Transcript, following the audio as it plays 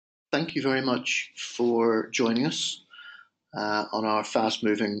Thank you very much for joining us on our Fast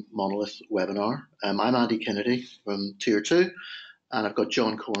Moving Monolith webinar. I'm Andy Kennedy from Tier 2, and I've got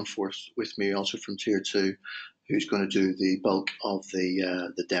John Cornforth with me also from Tier 2, who's going to do the bulk of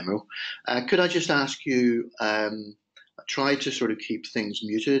the demo. Could I just ask you, try to sort of keep things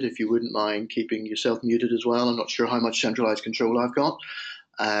muted, if you wouldn't mind keeping yourself muted as well. I'm not sure how much centralized control I've got.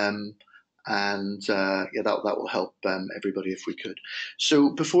 Yeah, that will help everybody if we could.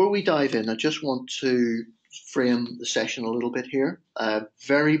 So before we dive in, I just want to frame the session a little bit here.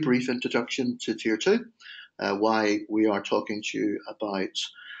 Very brief introduction to Tier 2, why we are talking to you about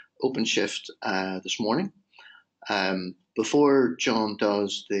OpenShift this morning. Before John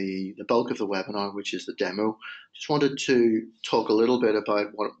does the bulk of the webinar, which is the demo, just wanted to talk a little bit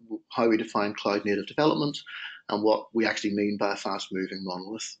about how we define cloud native development and what we actually mean by a fast moving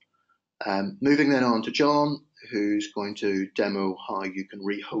monolith. Moving then on to John, who's going to demo how you can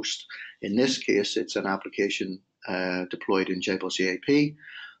rehost. In this case, it's an application deployed in JBoss EAP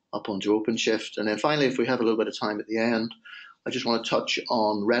up onto OpenShift. And then finally, if we have a little bit of time at the end, I just want to touch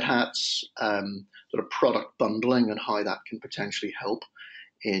on Red Hat's sort of product bundling and how that can potentially help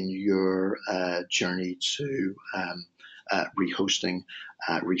in your journey to rehosting,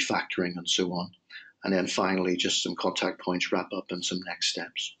 refactoring, and so on. And then finally, just some contact points, wrap up, and some next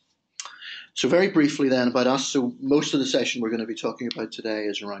steps. So very briefly then about us. So most of the session we're going to be talking about today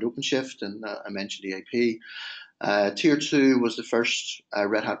is around OpenShift, and I mentioned EAP. Tier 2 was the first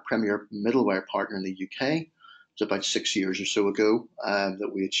Red Hat Premier middleware partner in the UK. It was about 6 years or so ago that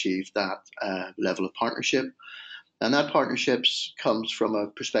we achieved that level of partnership. And that partnership comes from a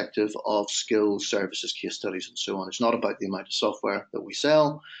perspective of skills, services, case studies, and so on. It's not about the amount of software that we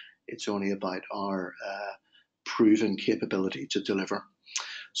sell. It's only about our proven capability to deliver.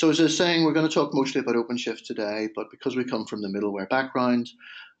 So as I was saying, we're going to talk mostly about OpenShift today, but because we come from the middleware background,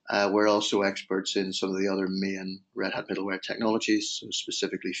 we're also experts in some of the other main Red Hat middleware technologies, so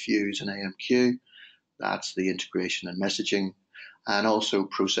specifically Fuse and AMQ. That's the integration and messaging, and also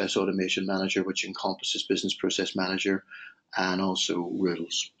Process Automation Manager, which encompasses Business Process Manager and also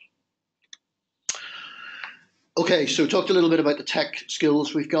rules. Okay, so talked a little bit about the tech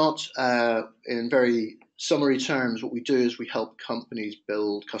skills we've got. In very summary terms, what we do is we help companies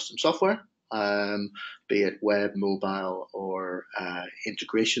build custom software, be it web, mobile, or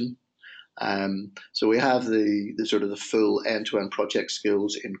integration. So we have the sort of the full end-to-end project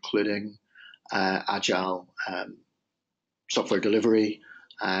skills, including agile software delivery,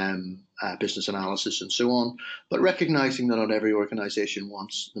 business analysis, and so on. But recognizing that not every organization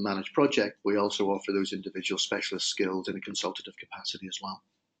wants the managed project, we also offer those individual specialist skills in a consultative capacity as well.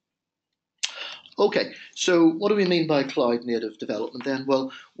 Okay, so what do we mean by cloud native development then? Well,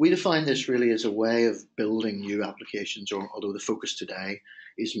 we define this really as a way of building new applications, although the focus today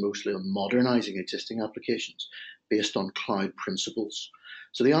is mostly on modernizing existing applications based on cloud principles.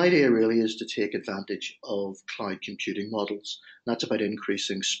 So the idea really is to take advantage of cloud computing models. And that's about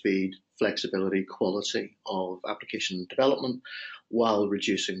increasing speed, flexibility, quality of application development while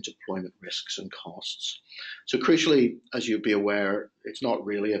reducing deployment risks and costs. So crucially, as you'll be aware, it's not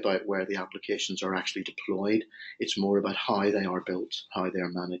really about where the applications are actually deployed. It's more about how they are built, how they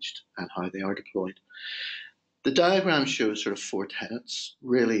are managed, and how they are deployed. The diagram shows sort of four tenets,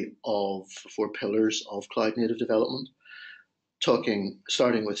 really, of four pillars of cloud native development.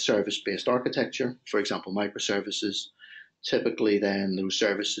 Starting with service-based architecture, for example, microservices, typically then those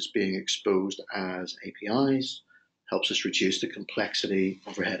services being exposed as APIs, helps us reduce the complexity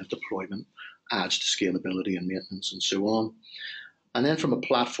overhead of deployment, adds to scalability and maintenance, and so on. And then from a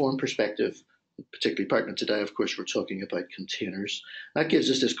platform perspective, particularly pertinent today, of course, we're talking about containers. That gives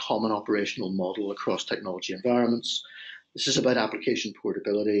us this common operational model across technology environments. This is about application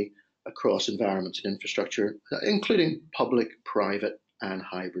portability across environments and infrastructure, including public, private, and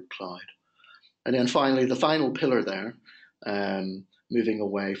hybrid cloud. And then finally, the final pillar there, moving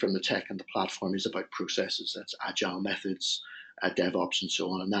away from the tech and the platform, is about processes. That's agile methods, DevOps, and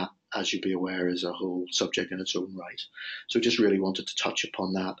so on. And that, as you'll be aware, is a whole subject in its own right. So just really wanted to touch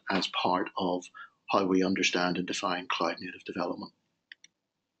upon that as part of how we understand and define cloud native development.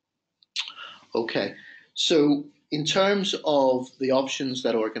 Okay, so in terms of the options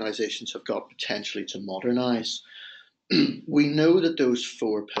that organizations have got potentially to modernize, we know that those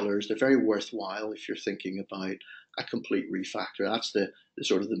four pillars, they're very worthwhile if you're thinking about a complete refactor. That's the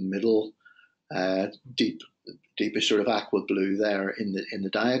sort of the middle, deepest sort of aqua blue there in the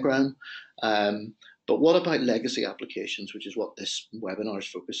diagram. But what about legacy applications, which is what this webinar is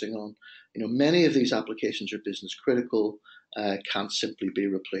focusing on? You know, many of these applications are business critical, can't simply be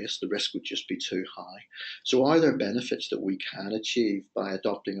replaced. The risk would just be too high. So are there benefits that we can achieve by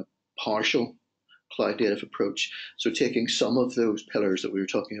adopting partial cloud native approach. So taking some of those pillars that we were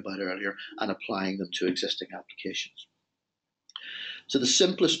talking about earlier and applying them to existing applications. So the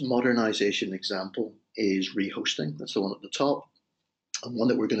simplest modernization example is rehosting. That's the one at the top, and one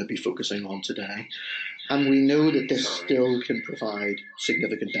that we're going to be focusing on today. And we know that this still can provide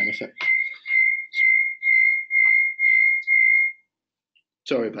significant benefit.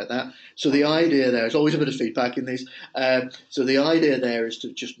 Sorry about that. So the idea there is always a bit of feedback in these. So the idea there is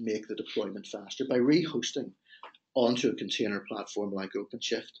to just make the deployment faster by rehosting onto a container platform like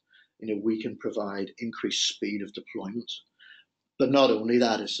OpenShift. We can provide increased speed of deployment. But not only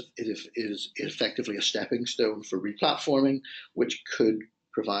that, it is effectively a stepping stone for replatforming, which could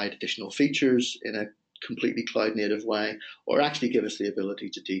provide additional features in a completely cloud native way, or actually give us the ability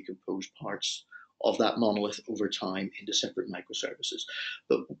to decompose parts of that monolith over time into separate microservices.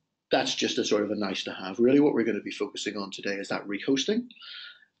 But that's just a sort of a nice to have. Really what we're going to be focusing on today is that rehosting.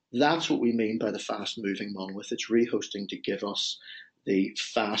 That's what we mean by the fast moving monolith. It's rehosting to give us the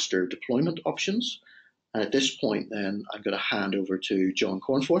faster deployment options. And at this point then, I'm going to hand over to John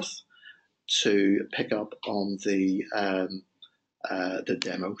Cornforth to pick up on the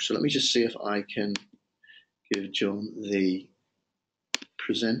demo. So let me just see if I can give John the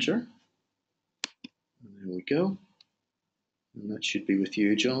presenter. There we go. And that should be with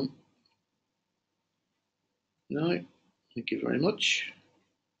you, John. No, thank you very much.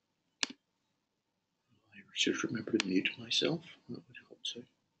 I should remember to mute myself. That would help too.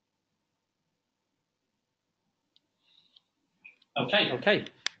 Okay.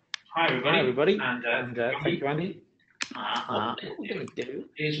 Hi everybody. And thank you, Andy. What we're going to do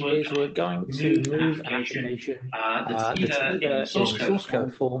is we're going to move an application that's either in source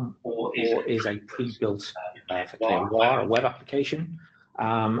code form or is a pre-built WAR, a web application,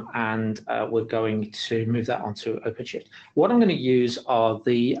 and we're going to move that onto OpenShift. What I'm going to use are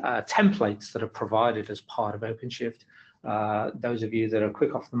the templates that are provided as part of OpenShift. Those of you that are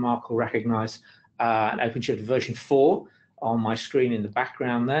quick off the mark will recognize an OpenShift version 4 on my screen in the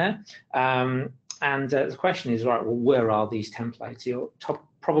background there. And the question is, right, well, where are these templates? You're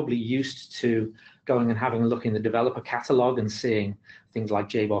probably used to going and having a look in the developer catalog and seeing things like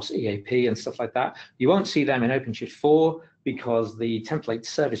JBoss, EAP, and stuff like that. You won't see them in OpenShift 4 because the template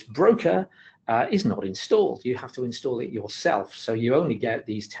service broker is not installed. You have to install it yourself. So you only get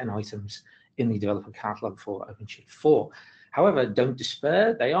these 10 items in the developer catalog for OpenShift 4. However, don't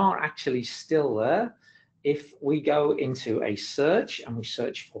despair. They are actually still there. If we go into a search and we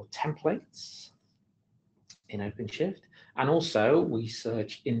search for templates in OpenShift, and also we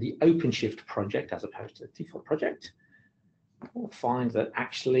search in the OpenShift project as opposed to the default project, we'll find that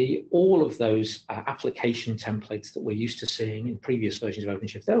actually all of those application templates that we're used to seeing in previous versions of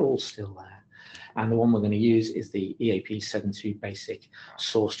OpenShift, they're all still there. And the one we're going to use is the EAP 7.2 basic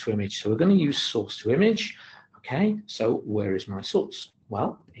source to image. So we're going to use source to image. Okay, so where is my source?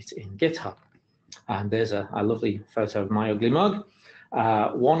 Well, it's in GitHub. And there's a lovely photo of my ugly mug.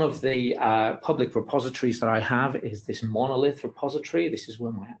 One of the public repositories that I have is this monolith repository. This is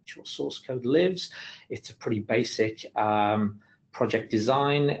where my actual source code lives. It's a pretty basic project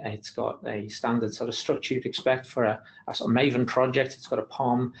design. It's got a standard sort of structure you'd expect for a sort of Maven project. It's got a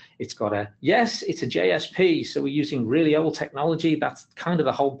POM. It's got it's a JSP. So we're using really old technology. That's kind of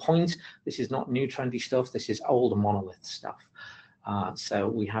the whole point. This is not new trendy stuff. This is old monolith stuff. So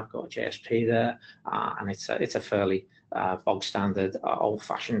we have got JSP there, and it's a fairly bog standard,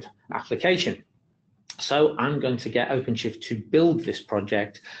 old-fashioned application. So I'm going to get OpenShift to build this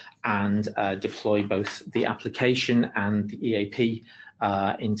project and deploy both the application and the EAP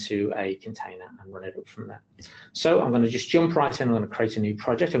into a container and run it up from there. So I'm going to just jump right in. I'm going to create a new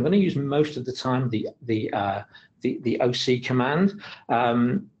project. I'm going to use most of the time the OC command.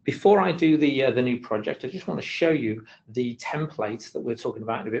 Before I do the new project, I just want to show you the templates that we're talking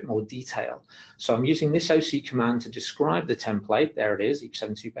about in a bit more detail. So I'm using this OC command to describe the template. There it is,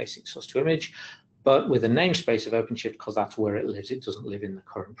 EAP7.2 basic source to image, but with a namespace of OpenShift because that's where it lives. It doesn't live in the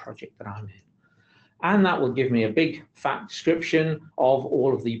current project that I'm in. And that will give me a big fat description of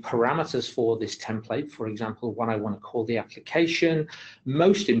all of the parameters for this template. For example, what I want to call the application.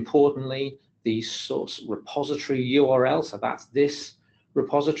 Most importantly, the source repository URL. So that's this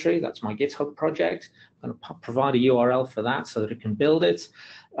repository. That's my GitHub project. I'm going to provide a URL for that so that it can build it.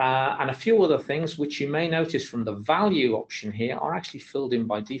 And a few other things which you may notice from the value option here are actually filled in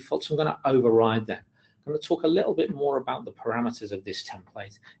by default. So I'm going to override them. I'm going to talk a little bit more about the parameters of this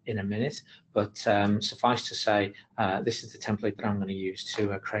template in a minute, but suffice to say, this is the template that I'm going to use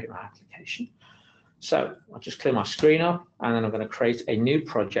to create my application. So I'll just clear my screen up, and then I'm going to create a new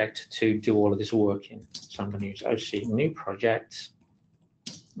project to do all of this work in. So I'm going to use OC new project.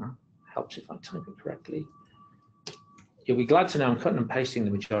 helps if I type it correctly. You'll be glad to know I'm cutting and pasting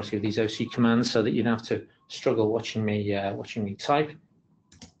the majority of these OC commands so that you don't have to struggle watching me type.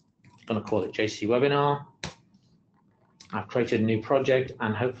 I'm going to call it JC Webinar. I've created a new project,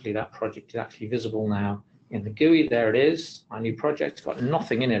 and hopefully that project is actually visible now in the GUI. There it is, my new project. It's got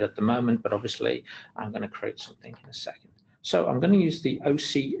nothing in it at the moment, but obviously I'm going to create something in a second. So I'm going to use the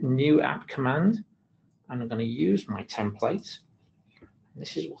OC new app command, and I'm going to use my template.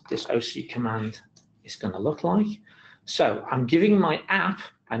 This is what this OC command is going to look like. So I'm giving my app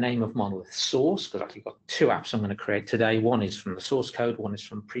a name of monolith source, because I've actually got two apps I'm going to create today. One is from the source code, one is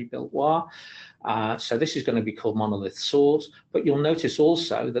from pre-built WAR. So this is going to be called monolith source, but you'll notice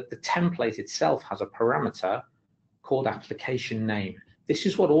also that the template itself has a parameter called application name. This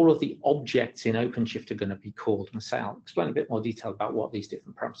is what all of the objects in OpenShift are going to be called. And so I'll explain a bit more detail about what these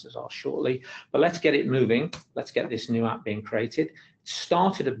different parameters are shortly, but let's get it moving. Let's get this new app being created.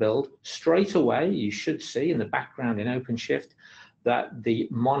 Started a build straight away. You should see in the background in OpenShift that the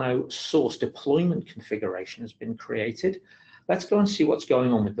mono source deployment configuration has been created. Let's go and see what's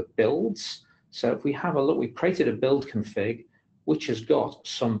going on with the builds. So if we have a look, we've created a build config which has got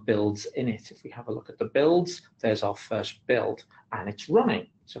some builds in it. If we have a look at the builds, there's our first build and it's running.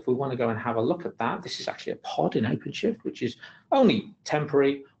 So if we want to go and have a look at that, this is actually a pod in OpenShift, which is only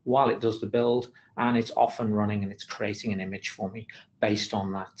temporary while it does the build, and it's off and running and it's creating an image for me based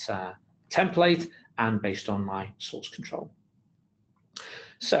on that template and based on my source control.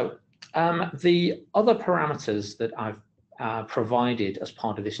 So the other parameters that I've provided as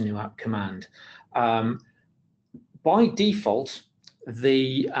part of this new app command, by default,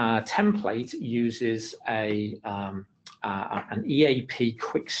 the template uses an EAP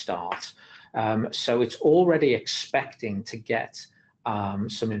quick start. So it's already expecting to get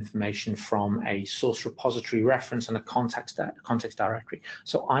some information from a source repository reference and a context directory.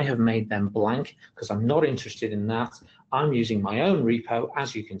 So I have made them blank because I'm not interested in that. I'm using my own repo.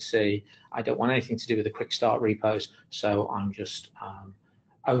 As you can see, I don't want anything to do with the quick start repos, so I'm just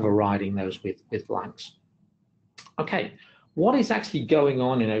overriding those with blanks. Okay, what is actually going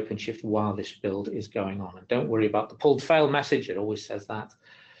on in OpenShift while this build is going on? And don't worry about the pulled fail message, it always says that.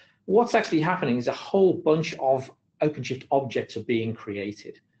 What's actually happening is a whole bunch of OpenShift objects are being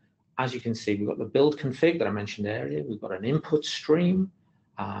created. As you can see, we've got the build config that I mentioned earlier. We've got an input stream,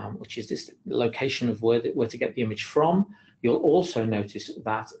 which is this location of where to get the image from. You'll also notice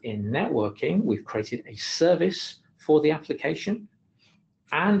that in networking, we've created a service for the application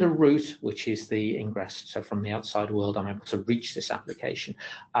and a route, which is the ingress. So from the outside world, I'm able to reach this application.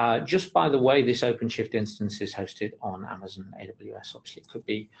 Just by the way, this OpenShift instance is hosted on Amazon AWS. Obviously, it could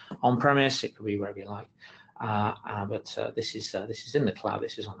be on-premise, it could be wherever you like. But this is in the cloud.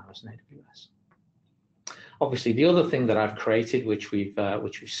 This is on Amazon AWS. Obviously, the other thing that I've created, which we've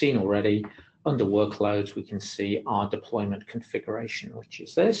seen already, under workloads, we can see our deployment configuration, which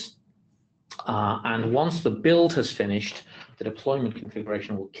is this. And once the build has finished, the deployment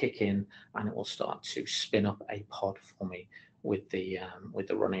configuration will kick in, and it will start to spin up a pod for me with the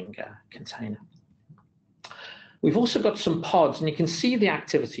running container. We've also got some pods, and you can see the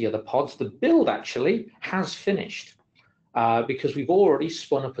activity of the pods. The build actually has finished because we've already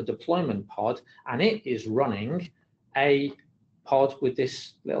spun up a deployment pod, and it is running a pod with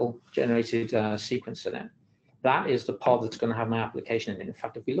this little generated sequence in it. That is the pod that's going to have my application in it. In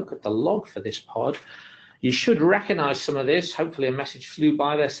fact, if we look at the log for this pod, you should recognize some of this. Hopefully a message flew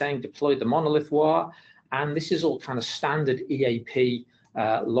by there saying deployed the monolith WAR, and this is all kind of standard EAP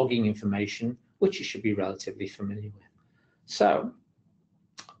logging information, which you should be relatively familiar with. So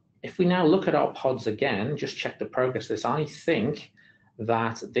if we now look at our pods again, just check the progress of this, I think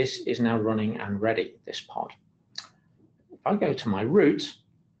that this is now running and ready, this pod. If I go to my root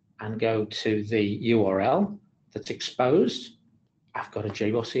and go to the URL that's exposed, I've got a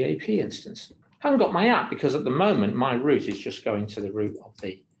JBoss EAP instance. I haven't got my app because at the moment my root is just going to the root of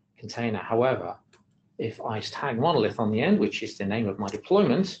the container. However, if I tag monolith on the end, which is the name of my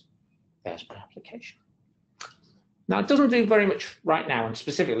deployment, there's my application. Now, it doesn't do very much right now, and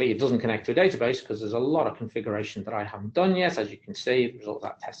specifically, it doesn't connect to a database because there's a lot of configuration that I haven't done yet. As you can see, the result of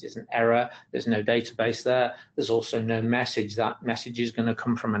that test is an error. There's no database there. There's also no message. That message is going to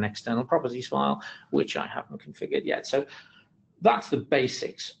come from an external properties file, which I haven't configured yet. So that's the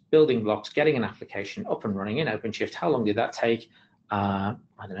basics, building blocks, getting an application up and running in OpenShift. How long did that take? I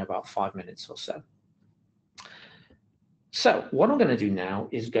don't know, about 5 minutes or so. So what I'm going to do now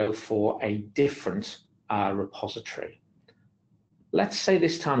is go for a different repository. Let's say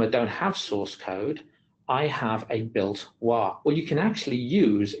this time I don't have source code, I have a built WAR. Well, you can actually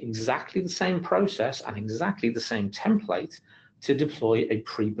use exactly the same process and exactly the same template to deploy a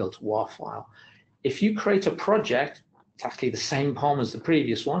pre-built WAR file. If you create a project, it's actually the same POM as the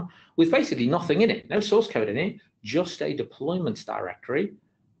previous one, with basically nothing in it, no source code in it, just a deployment directory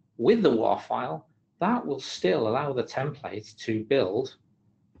with the WAR file, that will still allow the template to build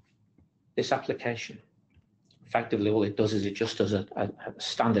this application. Effectively, all it does is it just does a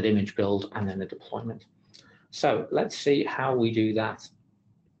standard image build and then a deployment. So let's see how we do that.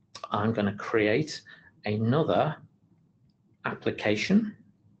 I'm going to create another application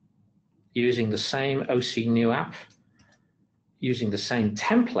using the same OC new app, using the same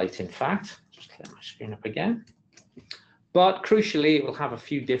template, in fact. Just clear my screen up again. But crucially, it will have a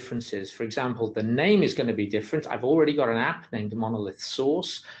few differences. For example, the name is going to be different. I've already got an app named Monolith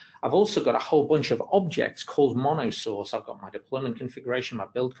Source. I've also got a whole bunch of objects called monosource. I've got my deployment configuration, my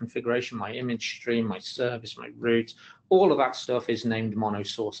build configuration, my image stream, my service, my route. All of that stuff is named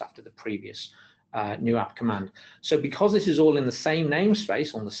monosource after the previous new app command. So because this is all in the same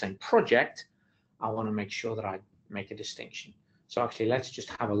namespace on the same project, I want to make sure that I make a distinction. So actually, let's just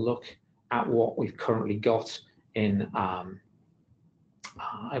have a look at what we've currently got in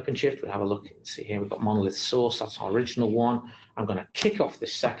OpenShift. We'll have a look. See here, we've got Monolith Source. That's our original one. I'm going to kick off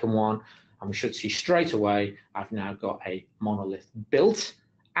this second one, and we should see straight away I've now got a Monolith built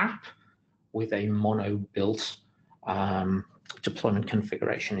app with a mono built deployment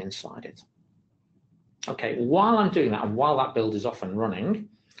configuration inside it. Okay, while I'm doing that and while that build is off and running,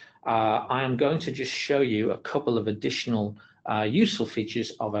 I am going to just show you a couple of additional useful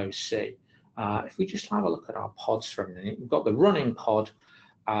features of OC. If we just have a look at our pods for a minute, we've got the running pod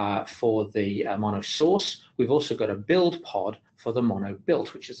for the mono source. We've also got a build pod for the mono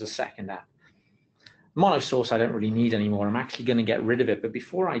built, which is the second app. Mono source I don't really need anymore. I'm actually going to get rid of it. But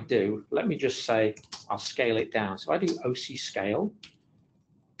before I do, let me just say I'll scale it down. So I do OC scale,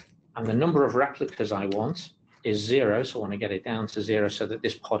 and the number of replicas I want is 0. So I want to get it down to 0 so that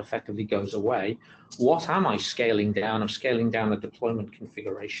this pod effectively goes away. What am I scaling down? I'm scaling down a deployment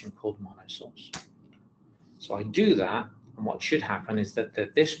configuration called mono source. So I do that, and what should happen is that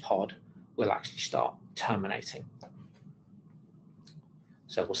this pod will actually start terminating.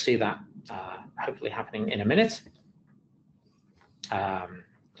 So we'll see that hopefully happening in a minute.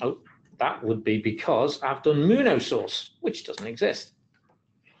 Oh, that would be because I've done monosource, which doesn't exist.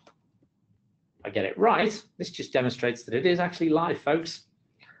 If I get it right, this just demonstrates that it is actually live, folks.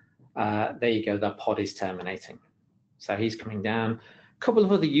 There you go, that pod is terminating. So he's coming down. A couple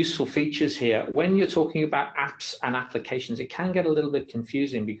of other useful features here. When you're talking about apps and applications, it can get a little bit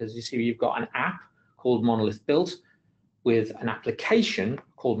confusing because you see you've got an app called Monolith Built with an application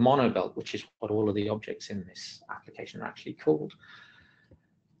called MonoBuilt, which is what all of the objects in this application are actually called.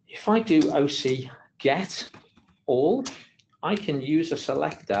 If I do OC get all, I can use a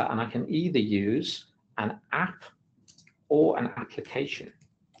selector, and I can either use an app or an application.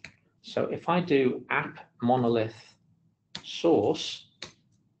 So if I do app monolith source,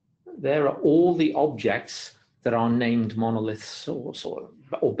 there are all the objects that are named monolith source or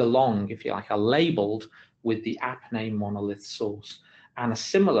belong, if you like, are labeled with the app name monolith source. And a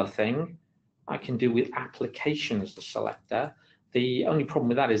similar thing I can do with application as the selector. The only problem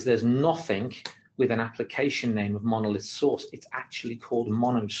with that is there's nothing with an application name of monolith source. It's actually called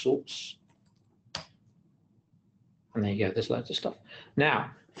monosource. And there you go, there's loads of stuff.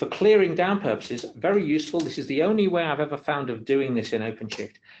 Now, for clearing down purposes, very useful. This is the only way I've ever found of doing this in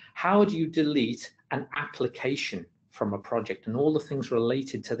OpenShift. How do you delete an application from a project and all the things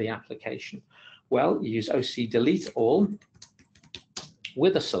related to the application? Well, you use OC delete all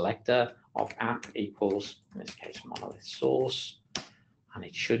with a selector of app equals, in this case, monolith source, and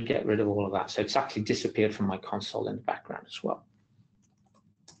it should get rid of all of that. So it's actually disappeared from my console in the background as well.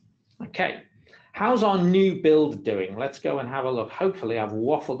 Okay, how's our new build doing? Let's go and have a look. Hopefully I've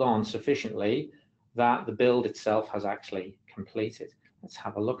waffled on sufficiently that the build itself has actually completed. Let's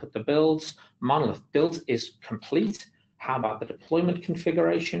have a look at the builds. Monolith build is complete. How about the deployment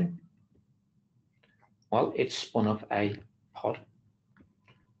configuration? Well, it's spun up a pod.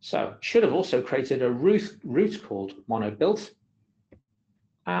 So should have also created a route called monobuilt.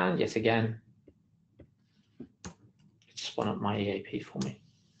 And yet again, it's spun up my EAP for me.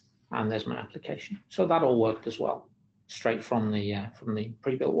 And there's my application. So that all worked as well, straight from the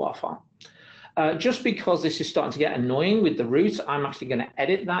pre-built WAR file. Just because this is starting to get annoying with the route, I'm actually going to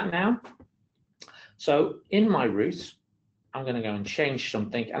edit that now. So in my route, I'm going to go and change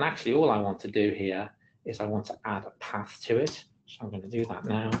something. And actually all I want to do here is I want to add a path to it. So I'm going to do that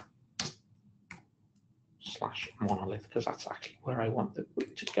now. /monolith, because that's actually where I want the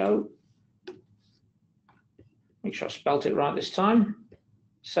route to go. Make sure I spelled it right this time.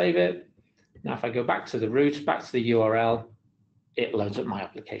 Save it. Now if I go back to the route, back to the URL, it loads up my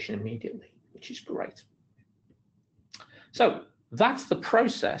application immediately, which is great. So that's the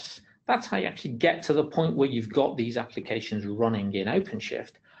process. That's how you actually get to the point where you've got these applications running in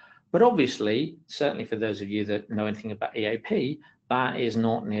OpenShift. But obviously, certainly for those of you that know anything about EAP, that is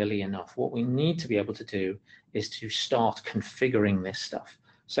not nearly enough. What we need to be able to do is to start configuring this stuff.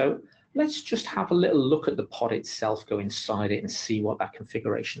 So let's just have a little look at the pod itself, go inside it and see what that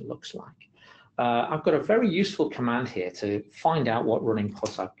configuration looks like. I've got a very useful command here to find out what running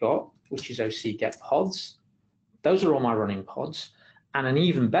pods I've got, which is OC get pods. Those are all my running pods. And an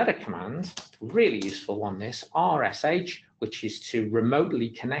even better command, really useful one, this RSH, which is to remotely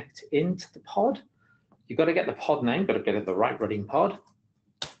connect into the pod. You've got to get the pod name, got to get the right running pod.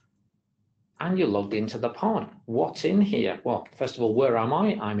 And you're logged into the pod. What's in here? Well, first of all, where am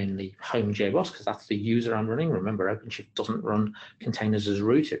I? I'm in the home JBoss because that's the user I'm running. Remember, OpenShift doesn't run containers as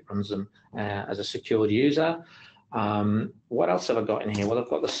root. It runs them as a secured user. What else have I got in here? Well, I've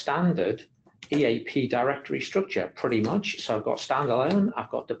got the standard EAP directory structure, pretty much. So I've got standalone, I've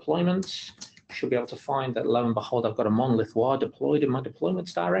got deployments. Should be able to find that, lo and behold, I've got a monolith war deployed in my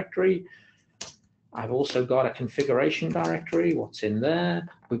deployments directory. I've also got a configuration directory. What's in there?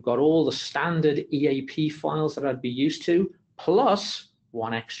 We've got all the standard EAP files that I'd be used to, plus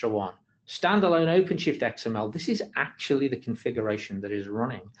one extra one. Standalone OpenShift XML. This is actually the configuration that is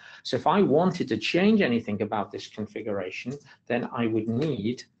running. So if I wanted to change anything about this configuration, then I would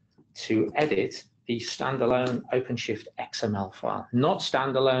need to edit the standalone OpenShift XML file. Not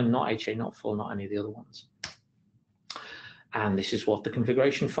standalone, not HA, not full, not any of the other ones. And this is what the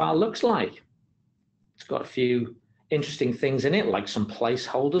configuration file looks like. It's got a few interesting things in it, like some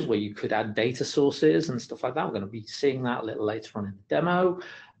placeholders where you could add data sources and stuff like that. We're going to be seeing that a little later on in the demo.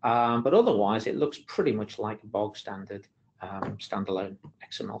 But otherwise, it looks pretty much like a bog standard standalone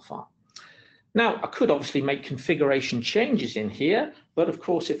XML file. Now, I could obviously make configuration changes in here, but of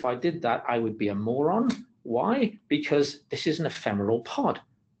course, if I did that, I would be a moron. Why? Because this is an ephemeral pod.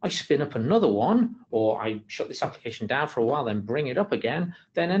 I spin up another one, or I shut this application down for a while, then bring it up again,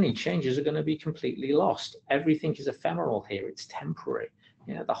 then any changes are going to be completely lost. Everything is ephemeral here. It's temporary.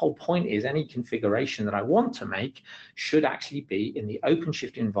 You know, the whole point is any configuration that I want to make should actually be in the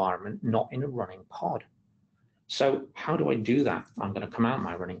OpenShift environment, not in a running pod. So how do I do that? I'm going to come out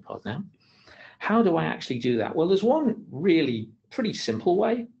my running pod now. How do I actually do that? Well, there's one really pretty simple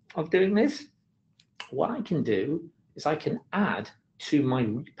way of doing this. What I can do is I can add to my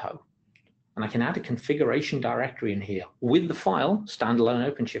repo, and I can add a configuration directory in here with the file, standalone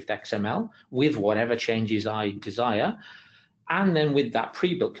OpenShift XML, with whatever changes I desire. And then with that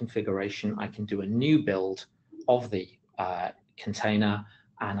pre-built configuration, I can do a new build of the container,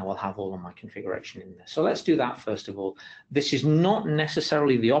 and I will have all of my configuration in there. So let's do that first of all. This is not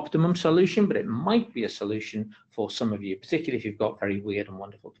necessarily the optimum solution, but it might be a solution for some of you, particularly if you've got very weird and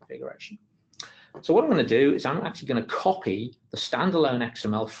wonderful configuration. So what I'm going to do is I'm actually going to copy the standalone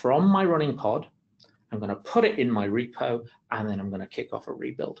XML from my running pod. I'm going to put it in my repo, and then I'm going to kick off a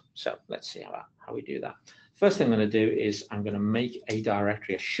rebuild. So let's see how we do that. First thing I'm going to do is I'm going to make a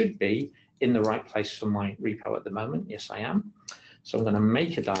directory. I should be in the right place for my repo at the moment. Yes, I am. So I'm going to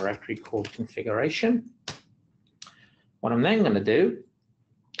make a directory called configuration. What I'm then going to do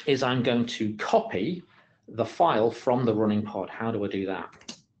is I'm going to copy the file from the running pod. How do I do that?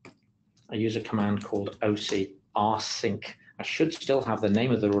 I use a command called OC rsync. I should still have the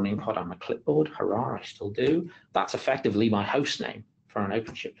name of the running pod on my clipboard. Hurrah, I still do. That's effectively my host name from an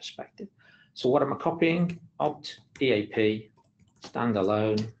OpenShift perspective. So what am I copying? Opt EAP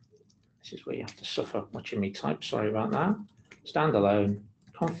standalone. This is where you have to suffer watching me type. Sorry about that. Standalone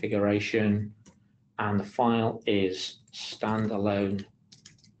configuration, and the file is standalone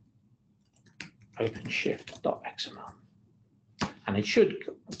OpenShift.xml. And it should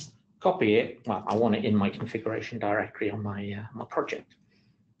copy it. Well, I want it in my configuration directory on my project.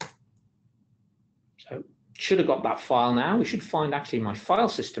 So should have got that file now. We should find actually my file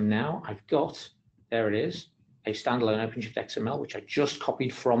system now. I've got, there it is, a standalone OpenShift XML, which I just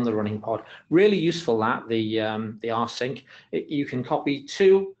copied from the running pod. Really useful that, the rsync. You can copy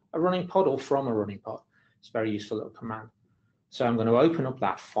to a running pod or from a running pod. It's a very useful little command. So I'm going to open up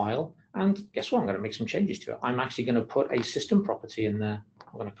that file, and guess what? I'm going to make some changes to it. I'm actually going to put a system property in there.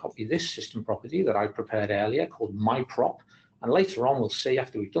 I'm going to copy this system property that I prepared earlier called myprop, and later on we'll see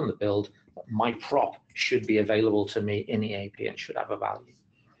after we've done the build that myprop should be available to me in EAP and should have a value.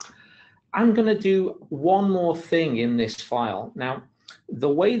 I'm going to do one more thing in this file. Now, the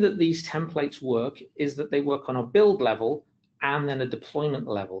way that these templates work is that they work on a build level and then a deployment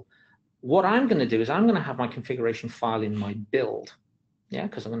level. What I'm going to do is I'm going to have my configuration file in my build, yeah,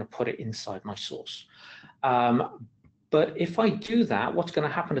 because I'm going to put it inside my source. But if I do that, what's going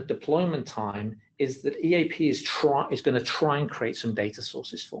to happen at deployment time is that EAP is going to try and create some data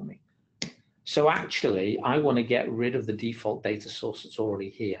sources for me. So actually, I want to get rid of the default data source that's already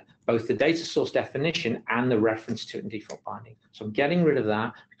here, both the data source definition and the reference to it in default binding. So I'm getting rid of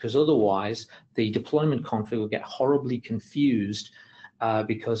that because otherwise the deployment config will get horribly confused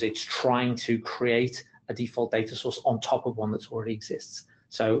because it's trying to create a default data source on top of one that already exists.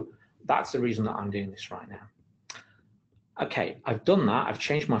 So that's the reason that I'm doing this right now. Okay, I've done that. I've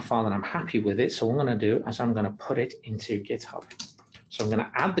changed my file and I'm happy with it. So what I'm going to do is I'm going to put it into GitHub. So I'm going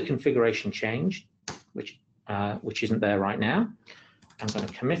to add the configuration change, which isn't there right now. I'm going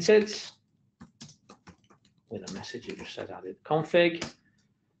to commit it with a message that just says added config.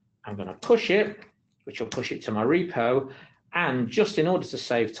 I'm going to push it, which will push it to my repo. And just in order to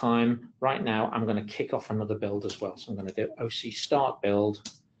save time, right now, I'm going to kick off another build as well. So I'm going to do OC start build,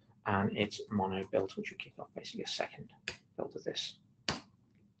 and it's mono build, which will kick off basically a second build of this.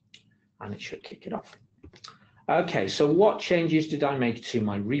 And it should kick it off. Okay, so what changes did I make to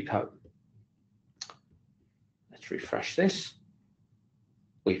my repo? Let's refresh this.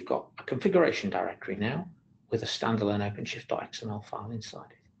 We've got a configuration directory now with a standalone OpenShift.xml file inside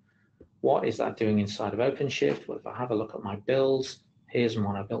it. What is that doing inside of OpenShift? Well, if I have a look at my builds, here's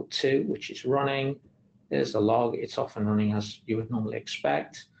mono build 2, which is running. There's the log. It's off and running as you would normally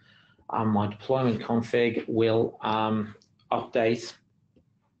expect. My deployment config will update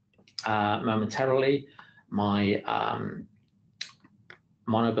momentarily. My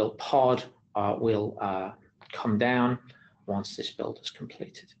mono build pod will come down once this build is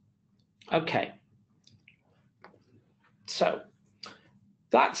completed. Okay, so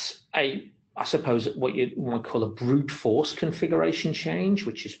that's I suppose what you might call a brute force configuration change,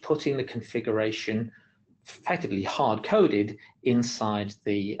 which is putting the configuration effectively hard coded inside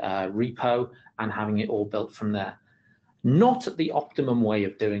the repo and having it all built from there. Not the optimum way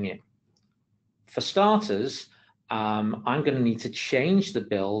of doing it. For starters, I'm going to need to change the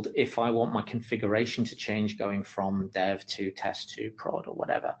build if I want my configuration to change going from dev to test to prod or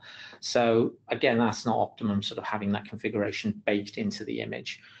whatever. So again, that's not optimum, sort of having that configuration baked into the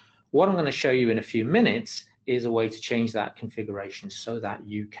image. What I'm going to show you in a few minutes is a way to change that configuration so that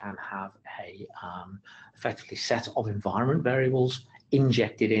you can have a effectively set of environment variables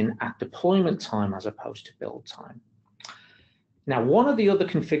injected in at deployment time as opposed to build time. Now, one of the other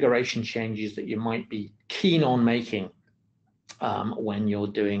configuration changes that you might be keen on making when you're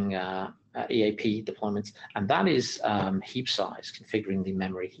doing EAP deployments, and that is heap size, configuring the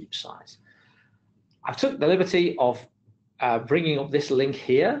memory heap size. I've took the liberty of bringing up this link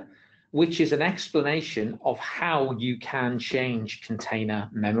here, which is an explanation of how you can change container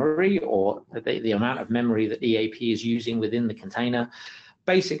memory or the amount of memory that EAP is using within the container.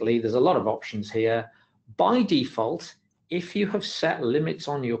 Basically, there's a lot of options here. By default, if you have set limits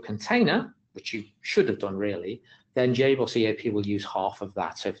on your container, which you should have done really, then JBoss EAP will use half of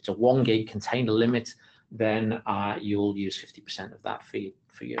that. So if it's a 1 gig container limit, then you'll use 50% of that for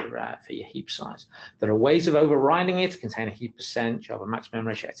your heap size. There are ways of overriding it: container heap percent, Java max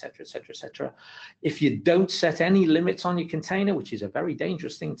memory, etc., etc., etc. If you don't set any limits on your container, which is a very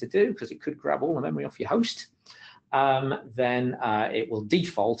dangerous thing to do because it could grab all the memory off your host, then it will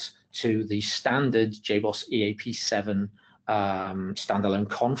default to the standard JBoss EAP 7 standalone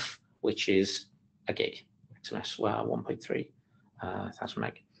conf, which is a gig, XMS 1.3 thousand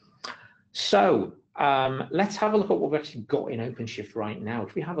meg. So let's have a look at what we've actually got in OpenShift right now.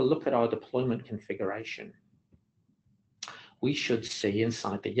 If we have a look at our deployment configuration, we should see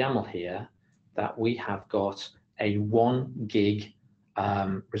inside the YAML here that we have got a 1 gig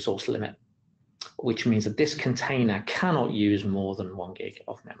resource limit, which means that this container cannot use more than 1 gig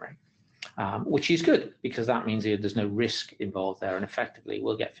of memory. Which is good because that means there's no risk involved there, and effectively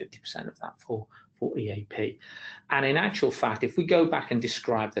we'll get 50% of that for EAP. And in actual fact, if we go back and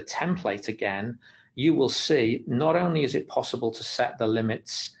describe the template again, you will see not only is it possible to set the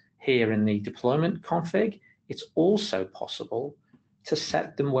limits here in the deployment config, it's also possible to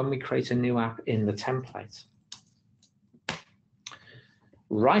set them when we create a new app in the template.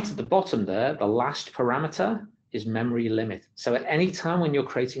 Right at the bottom there, the last parameter is memory limit. So at any time when you're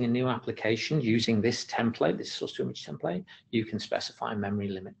creating a new application using this template, this source to image template, you can specify a memory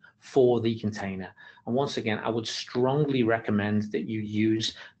limit for the container. And once again, I would strongly recommend that you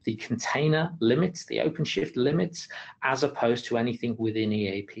use the container limits, the OpenShift limits, as opposed to anything within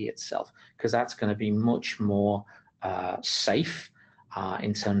EAP itself, because that's going to be much more safe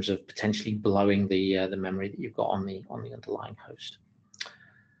in terms of potentially blowing the memory that you've got on the underlying host.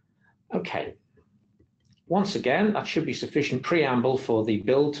 Okay. Once again, that should be sufficient preamble for the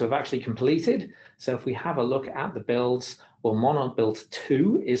build to have actually completed. So if we have a look at the builds, well, mono build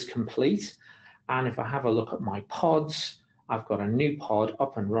 2 is complete. And if I have a look at my pods, I've got a new pod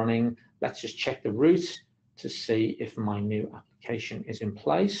up and running. Let's just check the root to see if my new application is in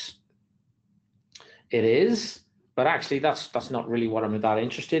place. It is, but actually that's not really what I'm that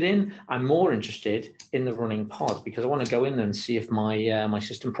interested in. I'm more interested in the running pod because I want to go in and see if my my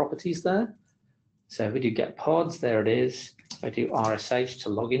system property is there. So if we do get pods, there it is. If I do RSH to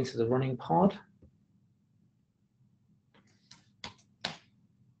log into the running pod,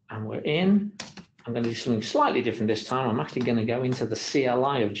 and we're in. I'm going to do something slightly different this time. I'm actually going to go into the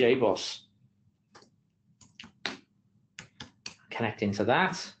CLI of JBoss. Connect into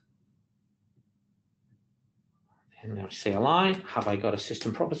that. In the CLI, have I got a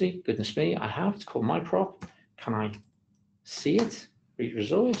system property? Goodness me, I have. It's called myprop. Can I see it? Read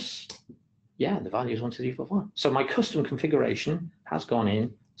resource. Yeah, the value is 1, 2, 3, 4, 5. So my custom configuration has gone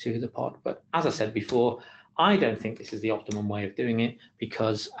in to the pod. But as I said before, I don't think this is the optimum way of doing it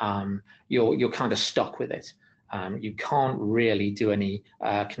because you're kind of stuck with it. You can't really do any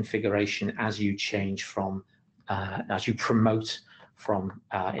configuration as you change from, as you promote from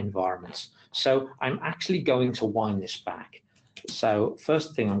environments. So I'm actually going to wind this back. So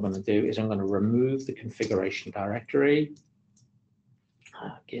first thing I'm going to do is I'm going to remove the configuration directory.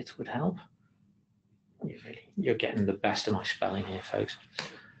 Git would help. You're getting the best of my spelling here, folks.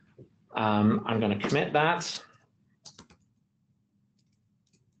 I'm going to commit that.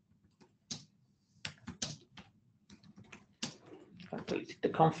 I've deleted the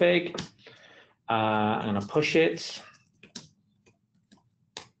config. I'm going to push it.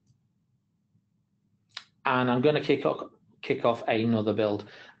 And I'm going to kick off another build.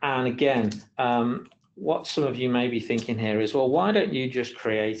 And again, what some of you may be thinking here is, well, why don't you just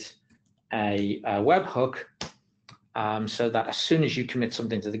create a webhook so that as soon as you commit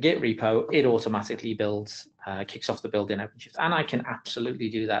something to the Git repo, it automatically builds, kicks off the build in OpenShift. And I can absolutely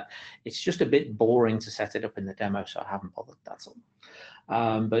do that. It's just a bit boring to set it up in the demo, so I haven't bothered, that's all.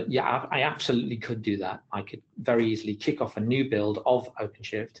 But yeah, I absolutely could do that. I could very easily kick off a new build of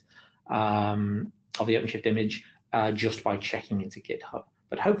OpenShift, of the OpenShift image, just by checking into GitHub.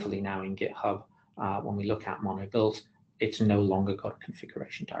 But hopefully now in GitHub, when we look at mono build, it's no longer got a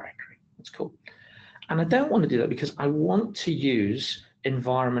configuration directory. That's cool. And I don't want to do that because I want to use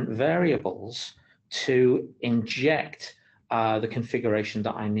environment variables to inject the configuration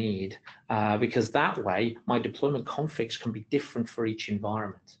that I need, because that way my deployment configs can be different for each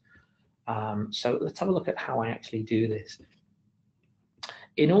environment. So let's have a look at how I actually do this.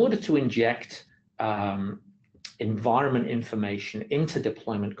 In order to inject environment information into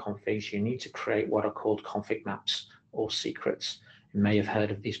deployment configs, you need to create what are called config maps or secrets. You may have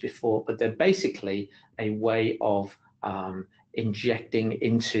heard of these before, but they're basically a way of injecting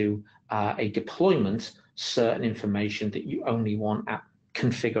into a deployment certain information that you only want at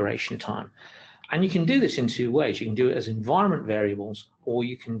configuration time. And you can do this in two ways. You can do it as environment variables, or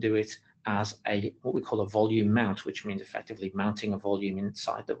you can do it as what we call a volume mount, which means effectively mounting a volume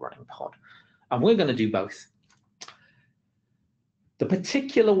inside the running pod. And we're going to do both. The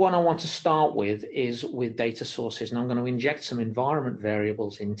particular one I want to start with is with data sources, and I'm going to inject some environment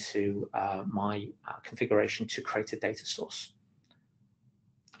variables into my configuration to create a data source.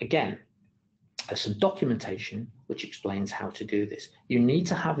 Again, there's some documentation which explains how to do this. You need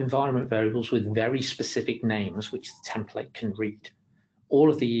to have environment variables with very specific names which the template can read. All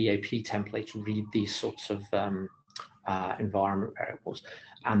of the EAP templates read these sorts of environment variables.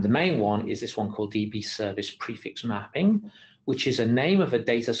 And the main one is this one called DB service prefix mapping, which is a name of a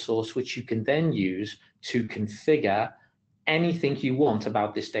data source which you can then use to configure anything you want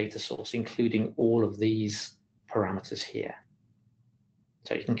about this data source, including all of these parameters here.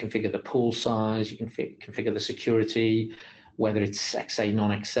 So you can configure the pool size, you can configure the security, whether it's XA,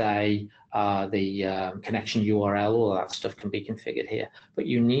 non-XA, the connection URL, all that stuff can be configured here. But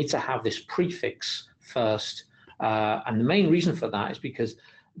you need to have this prefix first. And the main reason for that is because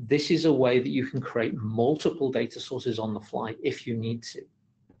this is a way that you can create multiple data sources on the fly if you need to.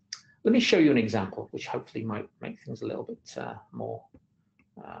 Let me show you an example, which hopefully might make things a little bit more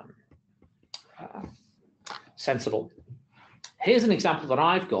sensible. Here's an example that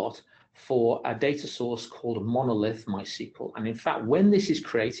I've got for a data source called Monolith MySQL. And in fact, when this is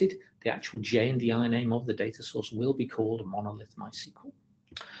created, the actual JNDI name of the data source will be called Monolith MySQL.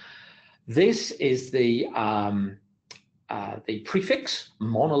 This is the prefix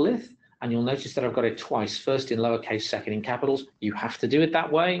monolith, and you'll notice that I've got it twice, first in lowercase, second in capitals. You have to do it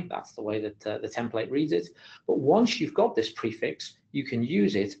that way. That's the way that the template reads it. But once you've got this prefix, you can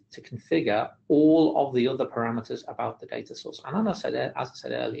use it to configure all of the other parameters about the data source. And as I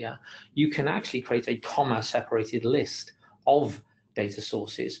said earlier, you can actually create a comma-separated list of data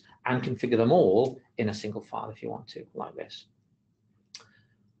sources and configure them all in a single file if you want to, like this.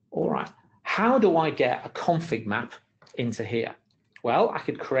 All right, how do I get a config map into here? Well, I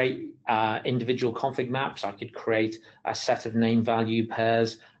could create individual config maps. I could create a set of name value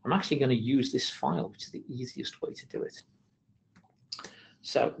pairs. I'm actually going to use this file, which is the easiest way to do it.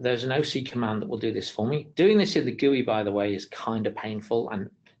 So there's an OC command that will do this for me. Doing this in the GUI, by the way, is kind of painful and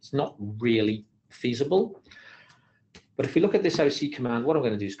it's not really feasible. But if we look at this OC command, what I'm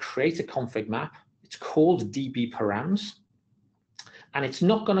going to do is create a config map. It's called db params. And it's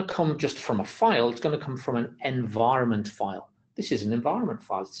not going to come just from a file. It's going to come from an environment file. This is an environment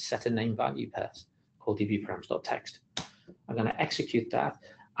file. It's a set of name value pairs called dbparams.txt. I'm going to execute that.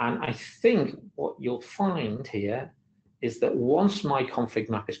 And I think what you'll find here is that once my config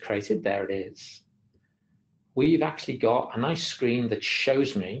map is created, there it is, we've actually got a nice screen that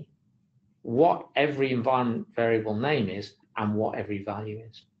shows me what every environment variable name is and what every value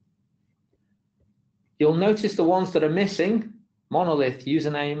is. You'll notice the ones that are missing: monolith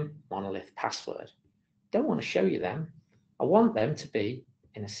username, monolith password. Don't want to show you them. I want them to be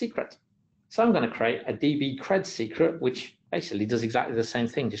in a secret. So I'm going to create a db cred secret, which basically does exactly the same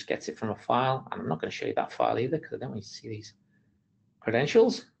thing, just gets it from a file. And I'm not going to show you that file either because I don't want you to see these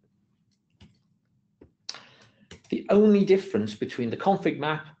credentials. The only difference between the config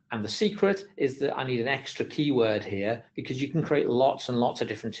map and the secret is that I need an extra keyword here, because you can create lots and lots of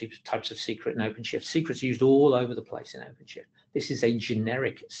different types of secret in OpenShift. Secrets are used all over the place in OpenShift. This is a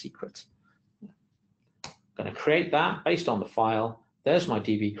generic secret. I'm going to create that based on the file. There's my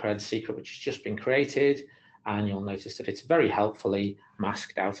db cred secret, which has just been created. And you'll notice that it's very helpfully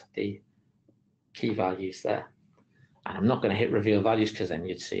masked out the key values there. And I'm not going to hit reveal values because then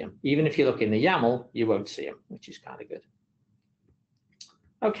you'd see them. Even if you look in the YAML, you won't see them, which is kind of good.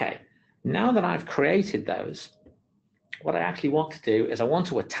 Okay, now that I've created those, what I actually want to do is I want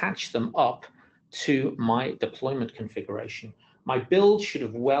to attach them up to my deployment configuration. My build should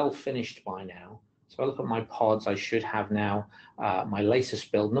have well finished by now. So if I look at my pods, I should have now my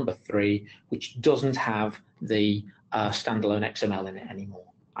latest build, number 3, which doesn't have the standalone XML in it anymore.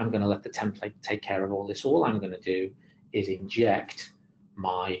 I'm going to let the template take care of all this. All I'm going to do is inject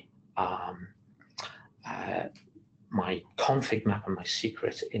my my config map and my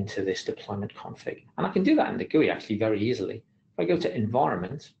secret into this deployment config. And I can do that in the GUI actually very easily. If I go to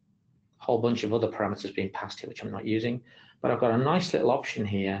environment, a whole bunch of other parameters being passed here, which I'm not using, but I've got a nice little option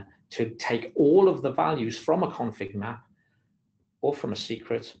here to take all of the values from a config map or from a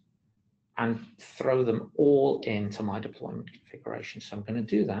secret and throw them all into my deployment configuration. So I'm going to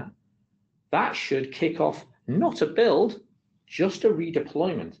do that. That should kick off not a build, just a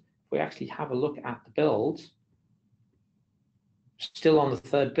redeployment. If we actually have a look at the builds, still on the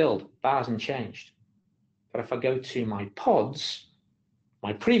 3rd build, that hasn't changed. But if I go to my pods,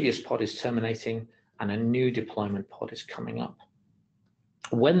 my previous pod is terminating and a new deployment pod is coming up.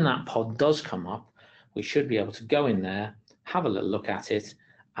 When that pod does come up, we should be able to go in there, have a little look at it,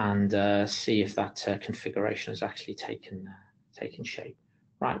 and see if that configuration has actually taken shape.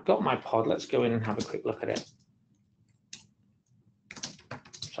 Right, got my pod. Let's go in and have a quick look at it.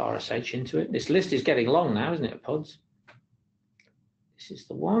 Let's RSH into it. This list is getting long now, isn't it, of pods? This is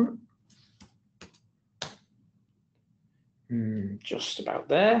the one. Just about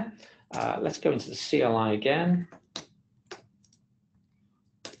there. Let's go into the CLI again.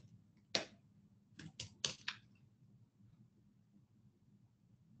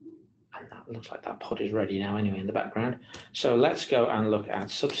 And that looks like that pod is ready now anyway in the background. So let's go and look at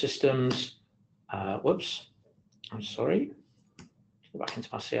subsystems. Whoops, I'm sorry. Go back into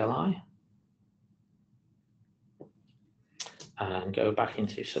my CLI. And go back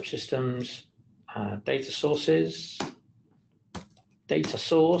into subsystems, data sources, data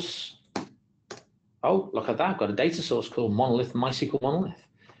source. Oh, look at that, I've got a data source called monolith, MySQL monolith.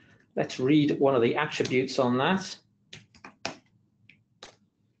 Let's read one of the attributes on that.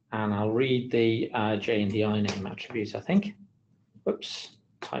 And I'll read the JNDI name attributes, I think. Whoops,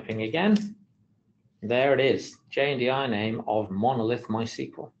 typing again. There it is, JNDI name of monolith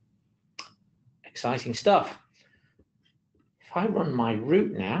MySQL. Exciting stuff. If I run my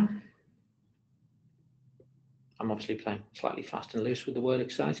root now, I'm obviously playing slightly fast and loose with the word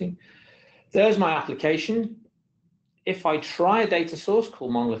exciting. There's my application. If I try a data source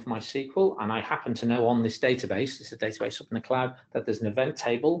called monolith MySQL, and I happen to know on this database, this is a database up in the cloud, that there's an event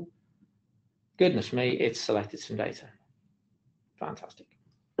table goodness me, it's selected some data. Fantastic.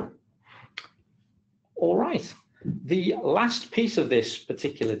 All right. The last piece of this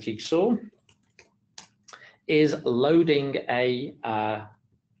particular jigsaw is loading an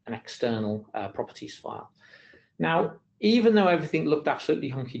external properties file. Now, even though everything looked absolutely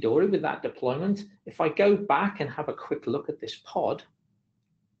hunky-dory with that deployment, if I go back and have a quick look at this pod,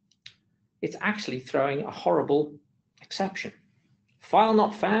 it's actually throwing a horrible exception. File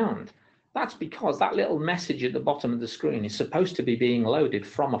not found. That's because that little message at the bottom of the screen is supposed to be being loaded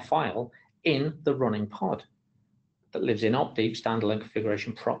from a file in the running pod that lives in opdeep standalone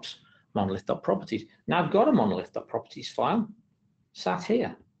configuration props monolith.properties. Now I've got a monolith.properties file sat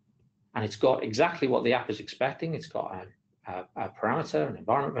here, and it's got exactly what the app is expecting. It's got a parameter, an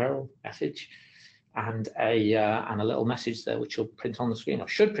environment variable, message, and a little message there which will print on the screen, or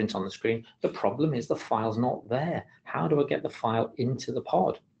should print on the screen. The problem is the file's not there. How do I get the file into the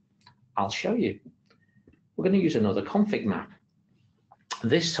pod? I'll show you. We're going to use another config map.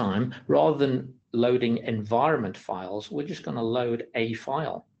 This time, rather than loading environment files, we're just going to load a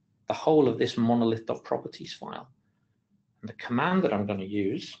file, the whole of this monolith.properties file. And the command that I'm going to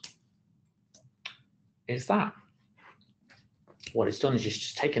use is that. What it's done is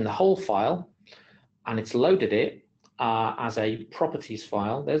just taken the whole file and it's loaded it as a properties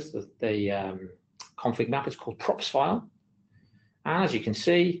file. There's the config map. It's called props file. And as you can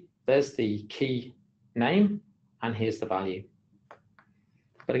see, there's the key name, and here's the value.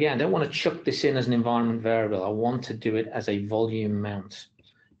 But again, I don't want to chuck this in as an environment variable. I want to do it as a volume mount.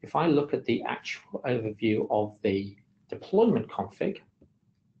 If I look at the actual overview of the deployment config,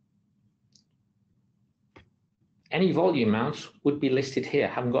 any volume mounts would be listed here.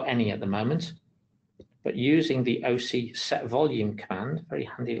 I haven't got any at the moment, but using the OC set volume command, very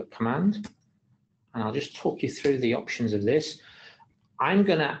handy command, and I'll just talk you through the options of this. I'm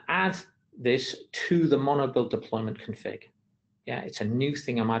going to add this to the monobuild deployment config. Yeah, it's a new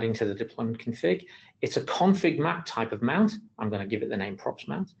thing I'm adding to the deployment config. It's a config map type of mount. I'm going to give it the name props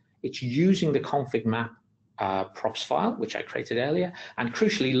mount. It's using the config map props file, which I created earlier. And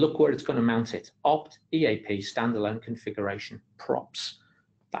crucially, look where it's going to mount it. Opt EAP standalone configuration props.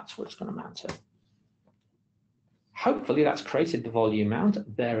 That's where it's going to mount it. Hopefully that's created the volume mount.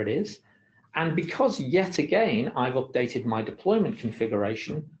 There it is. And because yet again, I've updated my deployment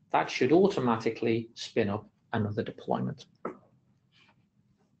configuration, that should automatically spin up another deployment.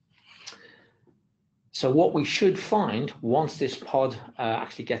 So what we should find once this pod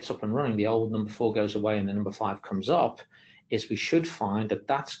actually gets up and running, the old number 4 goes away and the number 5 comes up, is we should find that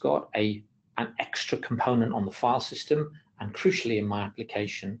that's got an extra component on the file system, and crucially in my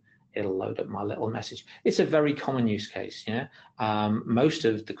application, it'll load up my little message. It's a very common use case. Yeah, most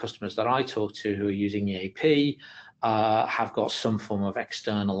of the customers that I talk to who are using EAP have got some form of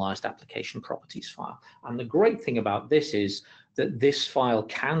externalized application properties file. And the great thing about this is that this file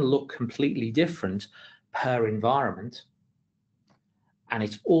can look completely different per environment, and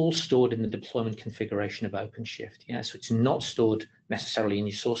it's all stored in the deployment configuration of OpenShift. Yeah, so it's not stored necessarily in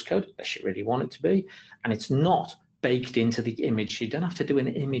your source code, unless you really want it to be, and it's not baked into the image. You don't have to do an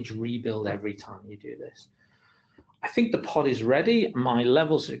image rebuild every time you do this. I think the pod is ready. My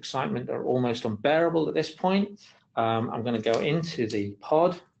levels of excitement are almost unbearable at this point. I'm going to go into the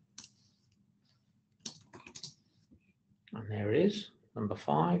pod. And there it is, number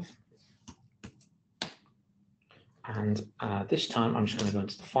 5. And this time I'm just going to go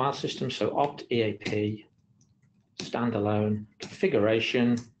into the file system. So opt EAP, standalone,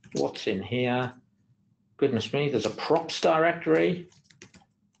 configuration, what's in here? Goodness me, there's a props directory.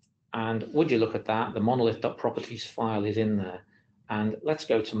 And would you look at that, the monolith.properties file is in there. And let's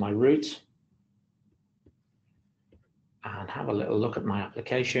go to my root and have a little look at my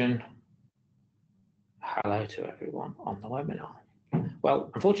application. Hello to everyone on the webinar.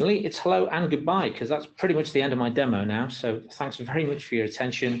 Well, unfortunately, it's hello and goodbye, because that's pretty much the end of my demo now. So thanks very much for your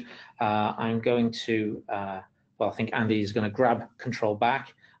attention. I'm going to, well, I think Andy is going to grab control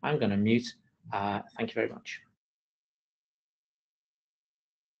back. I'm going to mute. Thank you very much.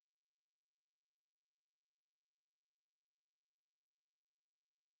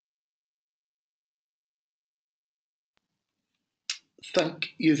 Thank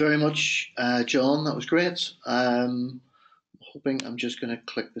you very much, John. That was great. Hoping I'm just going to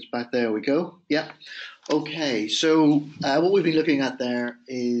click this back. There we go. Yeah. Okay. So what we've been looking at there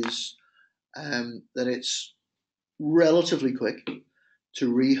is that it's relatively quick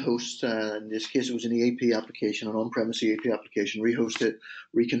to rehost. In this case, it was an EAP application, an on-premise EAP application. Rehost it,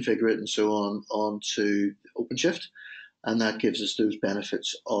 reconfigure it, and so on onto OpenShift, and that gives us those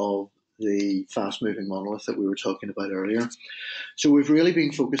benefits of the Fast Moving Monolith that we were talking about earlier. So we've really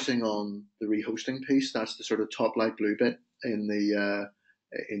been focusing on the rehosting piece. That's the sort of top light blue bit in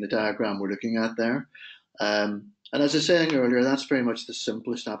the diagram we're looking at there. And as I was saying earlier, that's very much the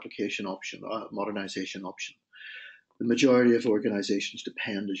simplest application option, modernization option. The majority of organizations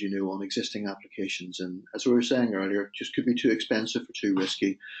depend, as you know, on existing applications. And as we were saying earlier, it just could be too expensive or too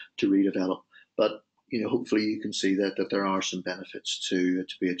risky to redevelop. But hopefully you can see that there are some benefits to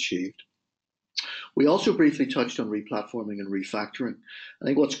be achieved. We also briefly touched on replatforming and refactoring. I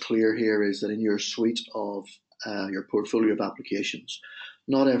think what's clear here is that in your suite of your portfolio of applications,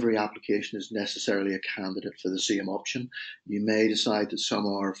 not every application is necessarily a candidate for the same option. You may decide that some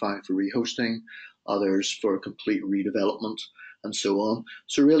are fine for rehosting, others for complete redevelopment, and so on.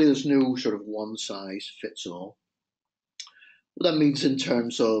 So really there's no sort of one size fits all. What that means in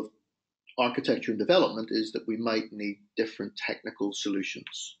terms of architecture and development is that we might need different technical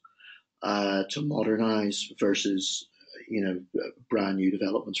solutions to modernize versus brand new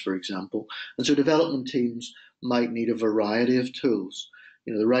developments, for example. And so development teams might need a variety of tools,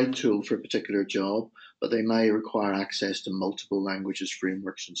 the right tool for a particular job, but they may require access to multiple languages,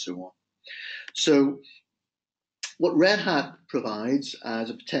 frameworks, and so on. So what Red Hat provides as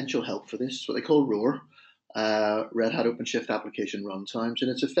a potential help for this is what they call ROAR, Red Hat OpenShift Application Runtimes, and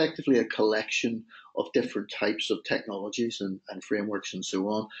it's effectively a collection of different types of technologies and frameworks and so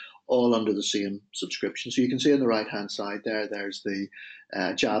on, all under the same subscription. So you can see on the right-hand side there's the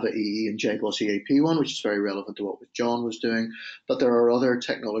Java EE and JBoss EAP one, which is very relevant to what John was doing, but there are other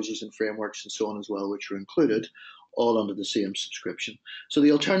technologies and frameworks and so on as well, which are included, all under the same subscription. So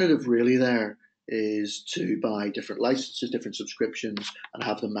the alternative really there is to buy different licenses, different subscriptions, and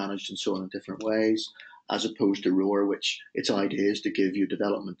have them managed and so on in different ways, as opposed to ROAR, which its idea is to give your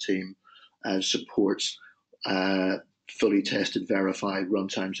development team supports fully tested, verified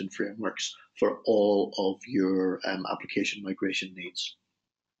runtimes and frameworks for all of your application migration needs.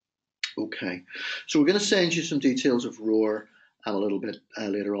 Okay, so we're going to send you some details of ROAR a little bit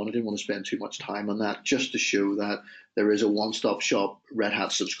later on. I didn't want to spend too much time on that, just to show that there is a one-stop shop Red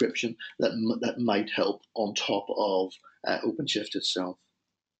Hat subscription that might help on top of OpenShift itself.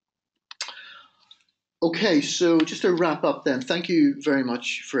 Okay, so just to wrap up then, thank you very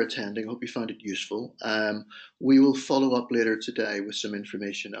much for attending. I hope you found it useful. We will follow up later today with some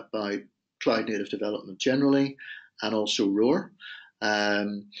information about cloud native development generally, and also ROAR.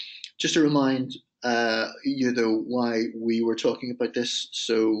 Just to remind you though why we were talking about this.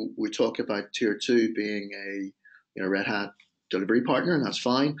 So we talk about Tier 2 being a Red Hat delivery partner, and that's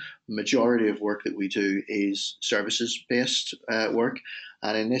fine. The majority of work that we do is services-based work,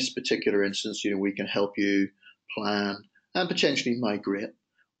 and in this particular instance, we can help you plan and potentially migrate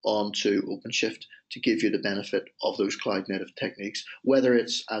onto OpenShift to give you the benefit of those cloud-native techniques, whether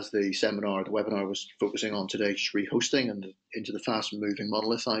it's, as the webinar was focusing on today, just rehosting and into the fast-moving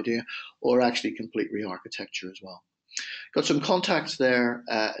monolith idea, or actually complete re-architecture as well. Got some contacts there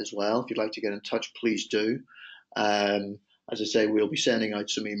as well. If you'd like to get in touch, please do. As I say, we'll be sending out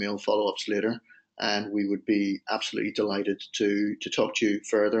some email follow-ups later, and we would be absolutely delighted to talk to you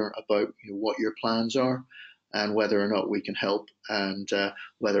further about what your plans are and whether or not we can help, and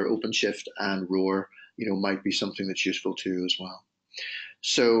whether OpenShift and ROAR might be something that's useful to you as well.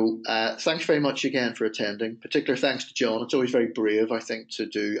 So thanks very much again for attending. Particular thanks to John. It's always very brave, I think, to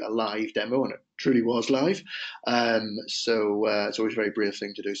do a live demo, and it truly was live. So it's always a very brave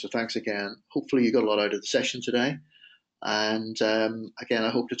thing to do. So thanks again. Hopefully you got a lot out of the session today. And again, I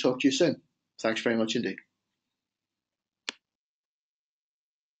hope to talk to you soon. Thanks very much indeed.